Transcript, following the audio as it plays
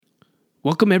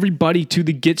Welcome, everybody, to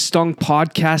the Get Stung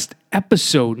podcast,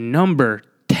 episode number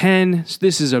 10. So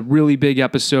this is a really big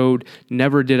episode.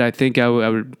 Never did I think I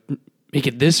would make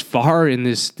it this far in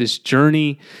this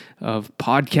journey of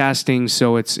podcasting.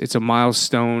 So it's a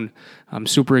milestone. I'm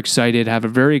super excited. I have a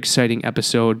very exciting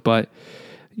episode. But,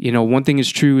 you know, one thing is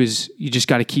true is you just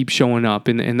got to keep showing up.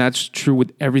 And that's true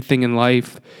with everything in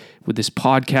life, with this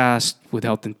podcast, with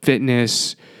health and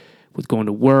fitness, with going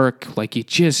to work. Like, you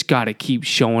just got to keep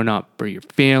showing up for your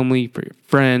family, for your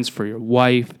friends, for your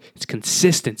wife. It's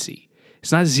consistency.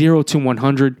 It's not 0 to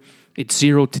 100. It's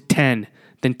 0 to 10,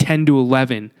 then 10 to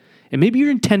 11. And maybe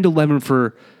you're in 10 to 11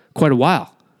 for quite a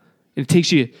while. And it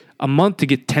takes you a month to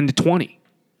get 10 to 20.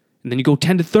 And then you go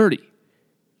 10 to 30.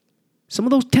 Some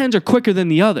of those 10s are quicker than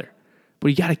the other. But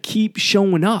you got to keep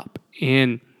showing up.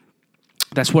 And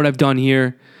that's what I've done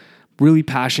here. Really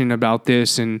passionate about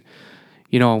this. And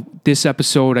you know, this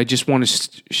episode, I just want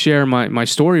to share my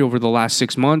story over the last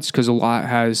 6 months because a lot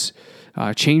has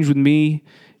changed with me.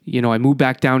 You know, I moved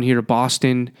back down here to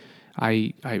Boston.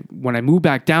 When I moved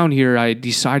back down here, I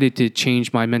decided to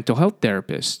change my mental health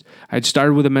therapist. I had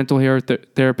started with a mental health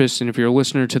therapist, and if you're a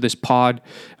listener to this pod,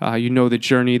 you know the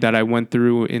journey that I went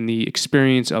through in the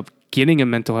experience of getting a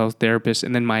mental health therapist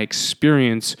and then my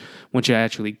experience once I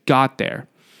actually got there.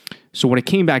 So when I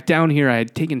came back down here, I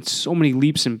had taken so many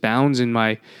leaps and bounds in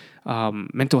my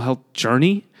mental health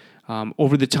journey.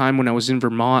 Over the time when I was in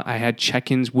Vermont, I had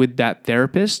check-ins with that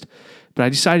therapist. But I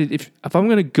decided if I'm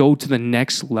going to go to the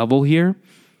next level here,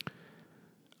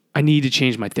 I need to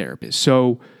change my therapist.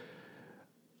 So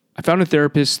I found a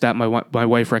therapist that my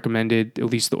wife recommended, at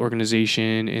least the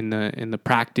organization in the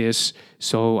practice.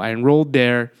 So I enrolled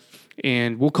there.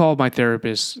 And we'll call my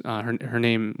therapist, her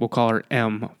name, we'll call her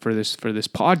M for this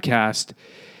podcast.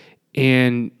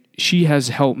 And she has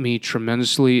helped me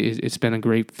tremendously. It's been a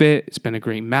great fit. It's been a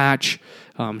great match.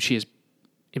 She has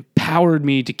empowered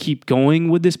me to keep going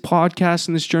with this podcast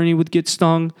and this journey with Get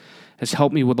Stung. Has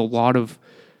helped me with a lot of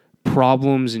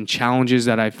problems and challenges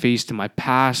that I've faced in my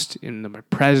past, in my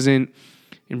present,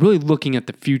 and really looking at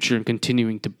the future and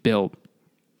continuing to build.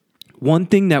 One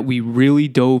thing that we really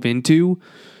dove into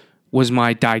was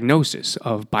my diagnosis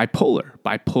of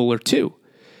bipolar 2.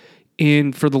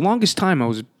 And for the longest time, I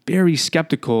was very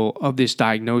skeptical of this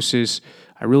diagnosis.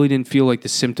 I really didn't feel like the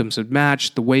symptoms had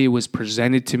matched the way it was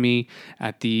presented to me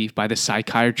by the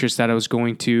psychiatrist that I was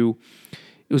going to.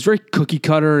 It was very cookie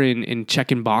cutter in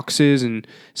checking boxes and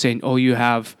saying, oh, you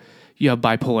have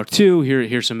bipolar 2,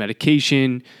 here's some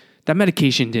medication. That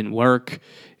medication didn't work.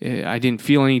 I didn't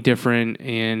feel any different,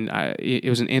 and it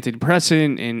was an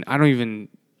antidepressant, and I don't even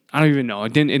know.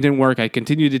 It didn't work. I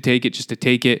continued to take it just to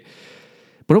take it.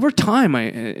 But over time,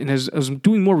 as I was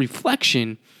doing more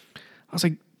reflection, I was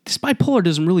like, this bipolar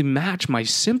doesn't really match my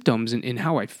symptoms and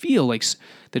how I feel. Like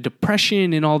the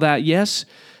depression and all that, yes.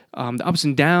 The ups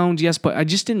and downs, yes. But I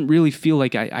just didn't really feel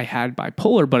like I had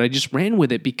bipolar. But I just ran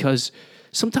with it because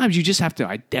sometimes you just have to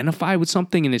identify with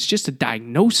something and it's just a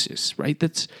diagnosis, right?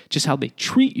 That's just how they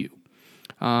treat you.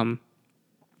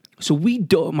 So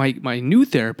my new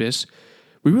therapist,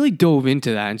 we really dove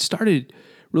into that and started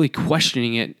really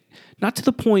questioning it, not to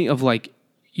the point of like,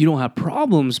 you don't have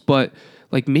problems, but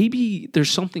like maybe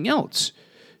there's something else.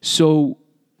 So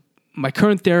my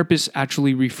current therapist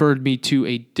actually referred me to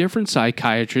a different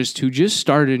psychiatrist who just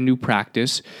started a new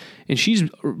practice, and she's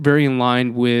very in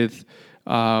line with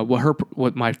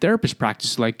what my therapist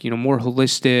practice, like, you know, more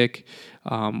holistic,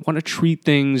 want to treat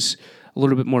things a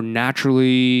little bit more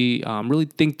naturally, really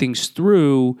think things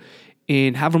through,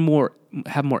 and have more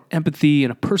empathy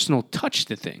and a personal touch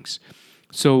to things.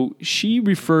 So she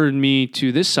referred me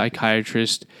to this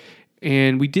psychiatrist,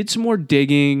 and we did some more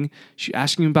digging. She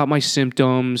asked me about my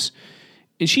symptoms,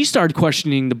 and she started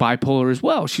questioning the bipolar as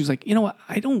well. She was like, you know what?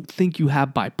 I don't think you have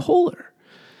bipolar.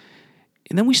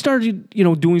 And then we started, you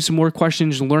know, doing some more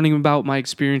questions and learning about my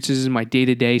experiences in my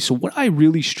day-to-day. So what I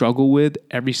really struggle with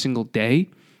every single day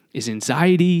is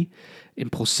anxiety,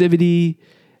 impulsivity,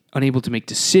 unable to make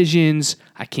decisions.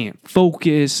 I can't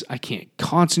focus. I can't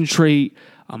concentrate.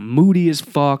 I'm moody as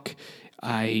fuck.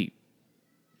 I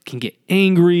can get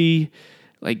angry.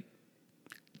 Like,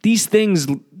 these things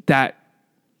that,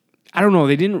 I don't know,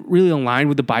 they didn't really align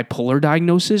with the bipolar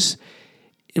diagnosis.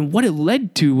 And what it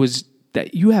led to was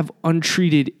that you have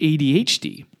untreated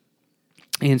ADHD.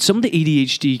 And some of the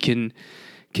ADHD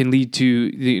can lead to,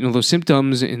 you know, those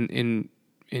symptoms and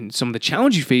some of the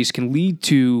challenge you face can lead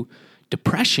to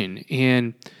depression.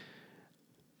 And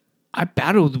I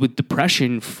battled with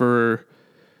depression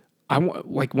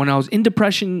when I was in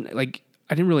depression, like,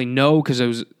 I didn't really know because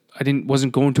I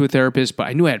wasn't going to a therapist, but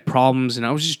I knew I had problems, and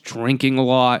I was just drinking a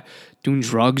lot, doing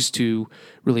drugs to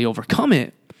really overcome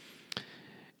it.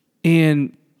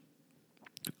 And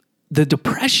the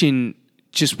depression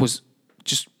just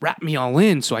wrapped me all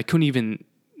in. So I couldn't even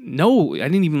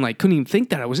couldn't even think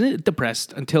that I was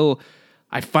depressed until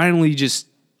I finally just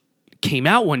came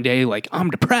out one day like, I'm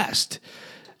depressed.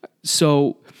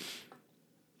 So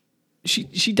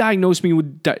she diagnosed me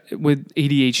with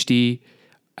ADHD.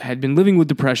 I had been living with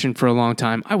depression for a long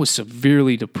time. I was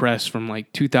severely depressed from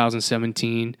like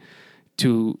 2017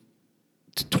 to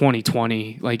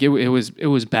 2020. Like it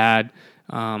was bad.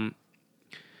 But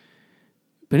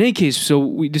in any case, so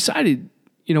we decided,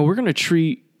 we're going to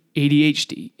treat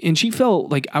ADHD. And she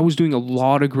felt like I was doing a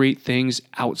lot of great things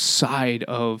outside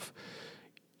of,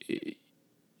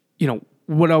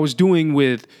 what I was doing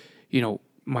with,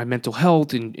 my mental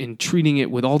health and treating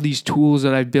it with all these tools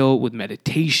that I've built, with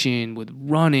meditation, with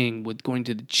running, with going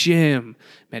to the gym,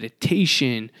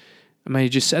 meditation. I might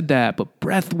have just said that, but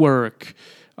breath work,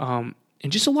 and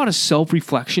just a lot of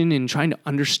self-reflection and trying to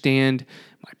understand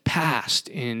my past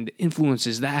and the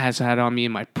influences that has had on me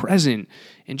in my present,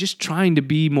 and just trying to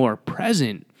be more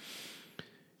present.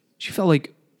 She felt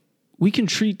like we can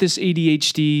treat this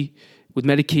ADHD with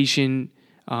medication.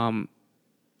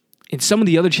 And some of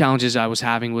the other challenges I was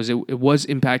having was it was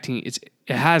impacting,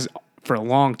 it has for a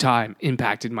long time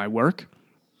impacted my work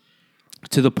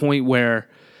to the point where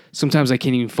sometimes I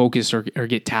can't even focus or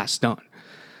get tasks done.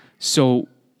 So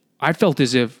I felt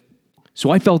as if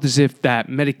that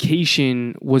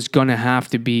medication was going to have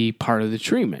to be part of the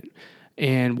treatment.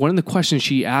 And one of the questions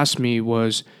she asked me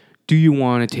was, do you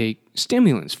want to take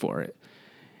stimulants for it?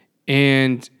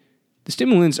 And the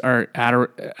stimulants are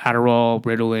Adderall,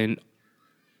 Ritalin,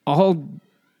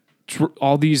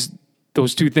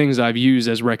 those two things I've used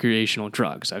as recreational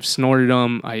drugs. I've snorted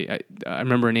them. I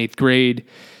remember in 8th grade,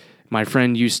 my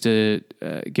friend used to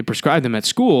get prescribed them at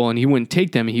school, and he wouldn't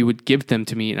take them. He would give them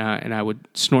to me, and I would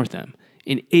snort them.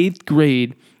 In 8th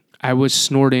grade, I was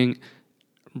snorting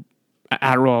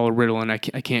Adderall or Ritalin.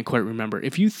 I can't quite remember.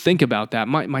 If you think about that,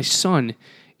 my son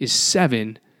is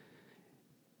 7.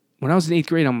 When I was in 8th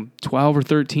grade, I'm 12 or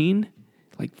 13.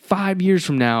 Like 5 years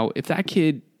from now, if that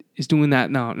kid is doing that,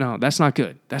 no, that's not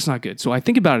good. That's not good. So I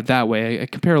think about it that way. I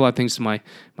compare a lot of things to my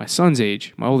son's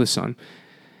age, my oldest son.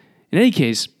 In any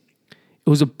case, it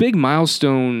was a big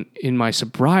milestone in my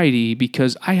sobriety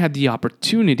because I had the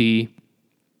opportunity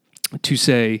to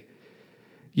say,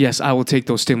 yes, I will take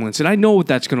those stimulants. And I know what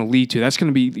that's going to lead to. That's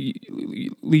going to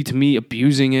lead to me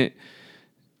abusing it.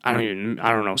 I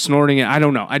don't know, snorting it. I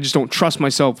don't know. I just don't trust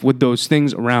myself with those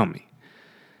things around me.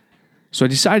 So I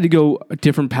decided to go a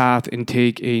different path and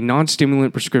take a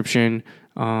non-stimulant prescription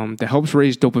that helps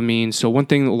raise dopamine. So one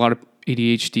thing a lot of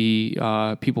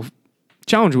ADHD people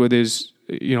challenge with is,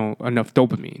 enough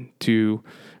dopamine to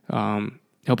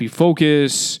help you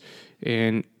focus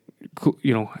and,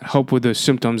 help with the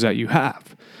symptoms that you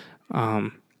have.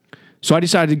 So I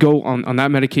decided to go on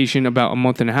that medication about a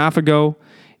month and a half ago,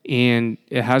 and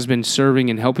it has been serving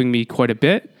and helping me quite a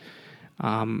bit.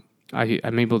 I'm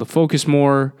able to focus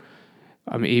more.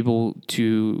 I'm able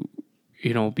to,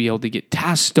 be able to get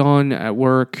tasks done at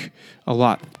work a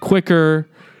lot quicker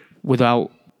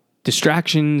without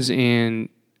distractions, and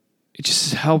it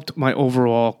just helped my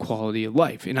overall quality of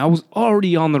life. And I was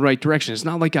already on the right direction. It's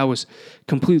not like I was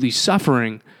completely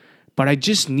suffering, but I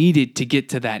just needed to get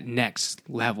to that next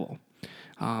level.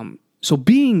 So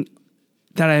being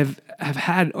that I've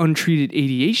had untreated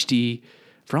ADHD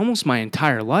for almost my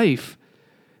entire life,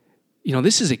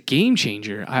 this is a game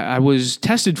changer. I was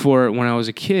tested for it when I was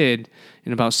a kid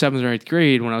in about 7th or 8th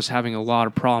grade when I was having a lot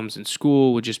of problems in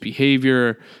school with just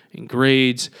behavior and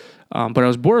grades. But I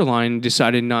was borderline and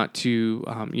decided not to,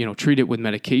 treat it with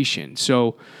medication.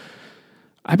 So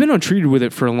I've been untreated with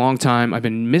it for a long time. I've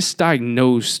been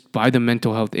misdiagnosed by the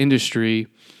mental health industry.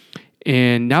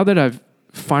 And now that I've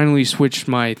finally switched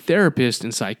my therapist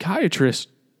and psychiatrist,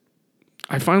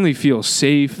 I finally feel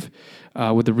safe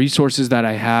with the resources that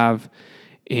I have,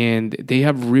 and they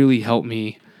have really helped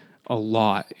me a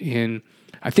lot. And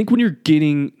I think when you're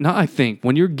getting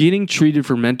treated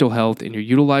for mental health and you're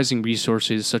utilizing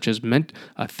resources such as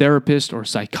a therapist or a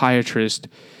psychiatrist,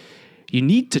 you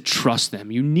need to trust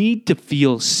them. You need to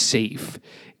feel safe.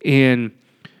 And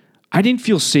I didn't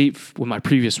feel safe with my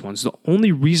previous ones. The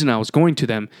only reason I was going to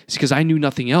them is because I knew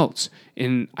nothing else.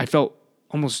 And I felt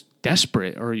almost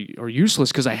desperate or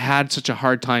useless because I had such a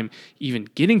hard time even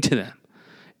getting to them.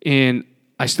 And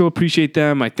I still appreciate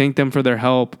them. I thank them for their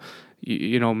help.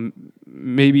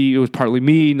 Maybe it was partly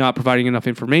me not providing enough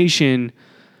information,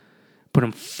 but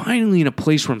I'm finally in a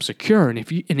place where I'm secure. And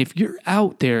if you're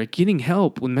out there getting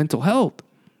help with mental health,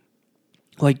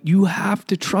 like, you have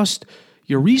to trust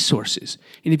your resources.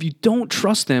 And if you don't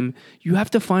trust them, you have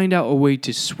to find out a way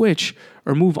to switch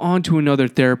or move on to another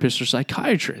therapist or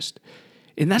psychiatrist.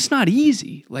 And that's not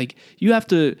easy. Like, you have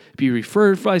to be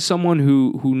referred by someone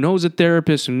who knows a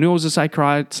therapist, who knows a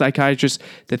psychiatrist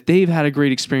that they've had a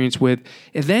great experience with.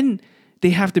 And then they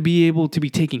have to be able to be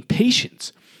taking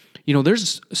patients. You know,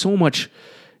 there's so much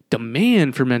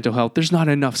demand for mental health. There's not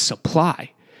enough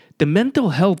supply. The mental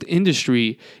health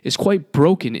industry is quite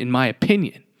broken, in my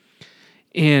opinion.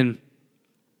 And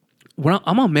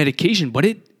I'm on medication, but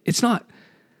it's not,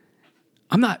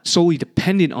 I'm not solely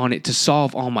dependent on it to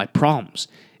solve all my problems.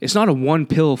 It's not a one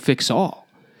pill fix all,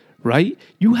 right?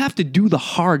 You have to do the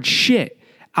hard shit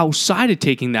outside of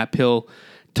taking that pill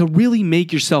to really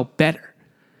make yourself better.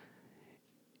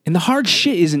 And the hard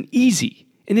shit isn't easy,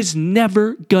 and it's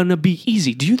never gonna be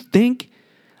easy. Do you think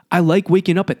I like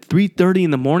waking up at 3:30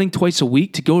 in the morning twice a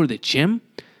week to go to the gym?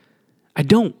 I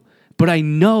don't. But I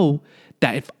know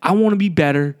that if I want to be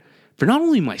better for not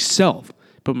only myself,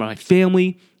 but my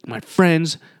family, my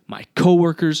friends, my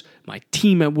coworkers, my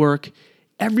team at work,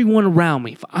 everyone around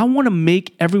me, if I want to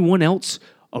make everyone else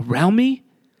around me,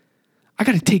 I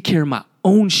got to take care of my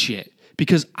own shit,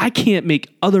 because I can't make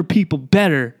other people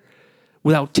better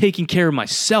without taking care of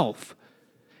myself.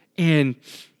 And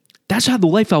that's how the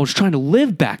life I was trying to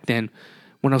live back then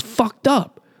when I was fucked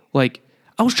up. Like,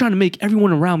 I was trying to make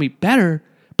everyone around me better,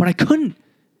 but I couldn't,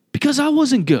 because I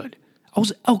wasn't good. I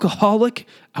was alcoholic.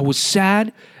 I was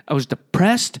sad. I was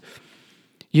depressed.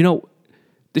 You know,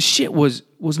 the shit was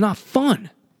not fun.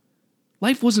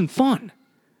 Life wasn't fun.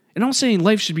 And I'm not saying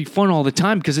life should be fun all the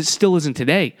time, because it still isn't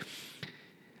today.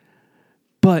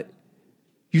 But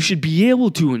you should be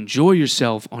able to enjoy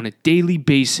yourself on a daily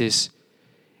basis.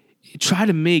 Try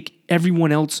to make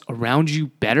everyone else around you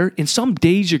better. And some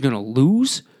days you're going to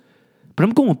lose, but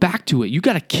I'm going back to it. You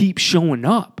got to keep showing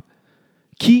up.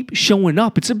 Keep showing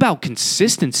up. It's about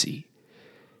consistency.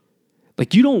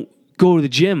 Like, you don't go to the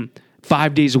gym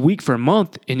 5 days a week for a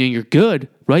month and then you're good,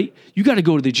 right? You got to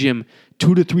go to the gym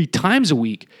 2 to 3 times a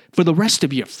week for the rest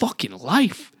of your fucking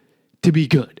life to be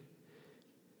good.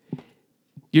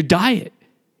 Your diet,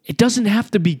 it doesn't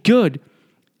have to be good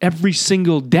every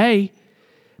single day,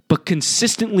 but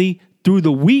consistently through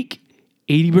the week,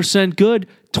 80% good,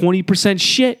 20%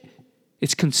 shit.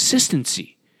 It's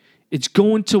consistency. It's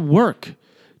going to work,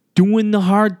 doing the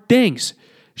hard things,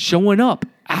 showing up,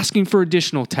 asking for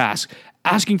additional tasks,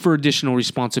 asking for additional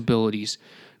responsibilities,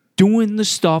 doing the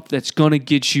stuff that's going to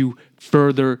get you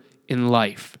further in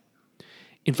life.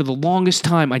 And for the longest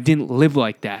time, I didn't live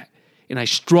like that. And I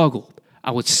struggled.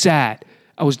 I was sad.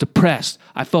 I was depressed.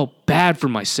 I felt bad for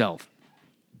myself.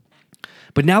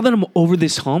 But now that I'm over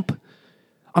this hump,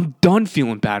 I'm done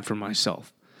feeling bad for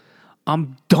myself.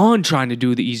 I'm done trying to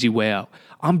do the easy way out.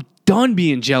 I'm done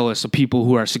being jealous of people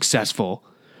who are successful.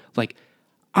 Like,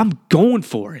 I'm going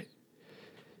for it.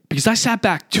 Because I sat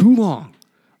back too long.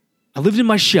 I lived in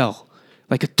my shell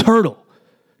like a turtle,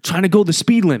 trying to go the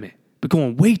speed limit, but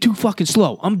going way too fucking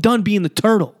slow. I'm done being the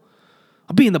turtle.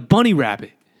 I'm being the bunny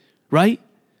rabbit, right?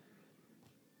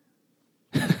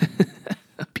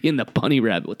 Being the bunny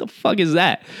rabbit. What the fuck is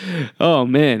that? Oh,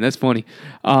 man, that's funny.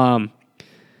 But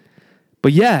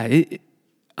yeah,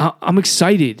 I'm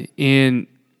excited, and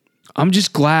I'm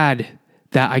just glad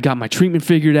that I got my treatment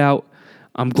figured out.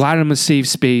 I'm glad I'm in a safe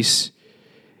space.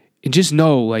 And just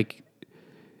know, like,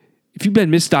 if you've been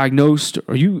misdiagnosed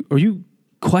or you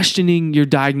questioning your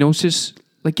diagnosis,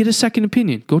 like, get a second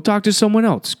opinion. Go talk to someone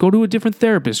else. Go to a different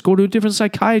therapist. Go to a different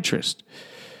psychiatrist.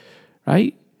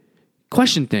 Right?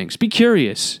 Question things. Be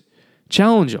curious.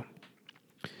 Challenge them.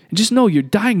 And just know your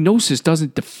diagnosis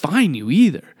doesn't define you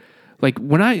either. Like,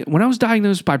 when I was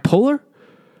diagnosed bipolar,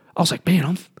 I was like,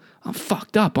 man, I'm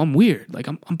fucked up. I'm weird. Like,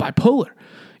 I'm bipolar.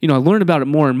 You know, I learned about it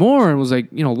more and more, and was like,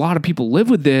 you know, a lot of people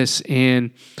live with this, and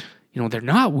you know, they're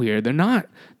not weird. They're not.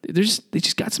 They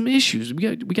just got some issues.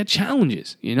 We got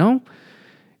challenges. You know.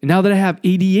 And now that I have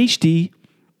ADHD,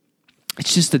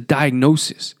 it's just a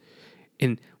diagnosis,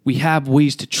 and we have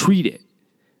ways to treat it.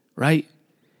 Right?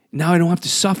 Now I don't have to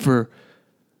suffer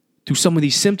through some of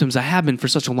these symptoms I have been for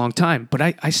such a long time, but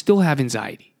I still have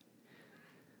anxiety.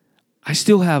 I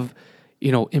still have,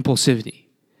 you know, impulsivity.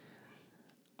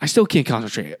 I still can't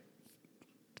concentrate.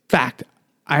 Fact,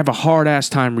 I have a hard-ass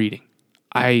time reading.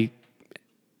 If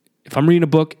I'm reading a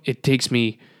book, it takes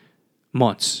me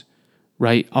months,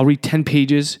 right? I'll read 10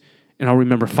 pages, and I'll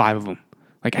remember 5 of them.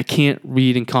 Like, I can't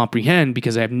read and comprehend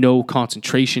because I have no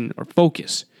concentration or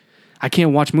focus. I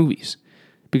can't watch movies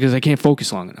because I can't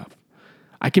focus long enough.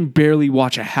 I can barely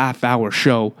watch a half-hour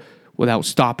show without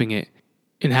stopping it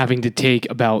and having to take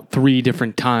about 3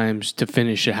 different times to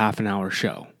finish a half-an-hour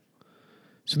show.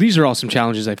 So these are all some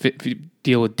challenges I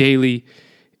deal with daily,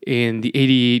 and the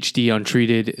ADHD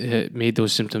untreated made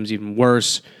those symptoms even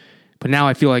worse. But now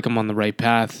I feel like I'm on the right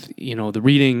path. The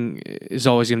reading is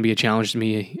always going to be a challenge to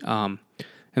me. And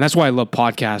that's why I love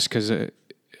podcasts, because I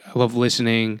love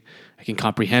listening. I can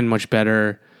comprehend much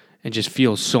better and just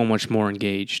feel so much more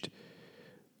engaged.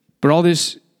 But all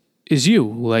this is you.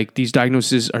 Like, these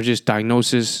diagnoses are just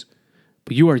diagnoses,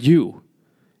 but you are you.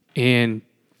 And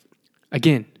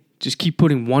again, just keep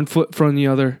putting one foot in front of the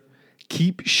other.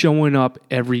 Keep showing up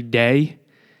every day,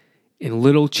 and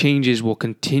little changes will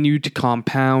continue to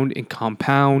compound and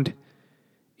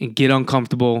get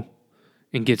uncomfortable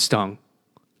and get stung.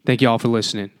 Thank you all for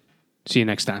listening. See you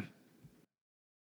next time.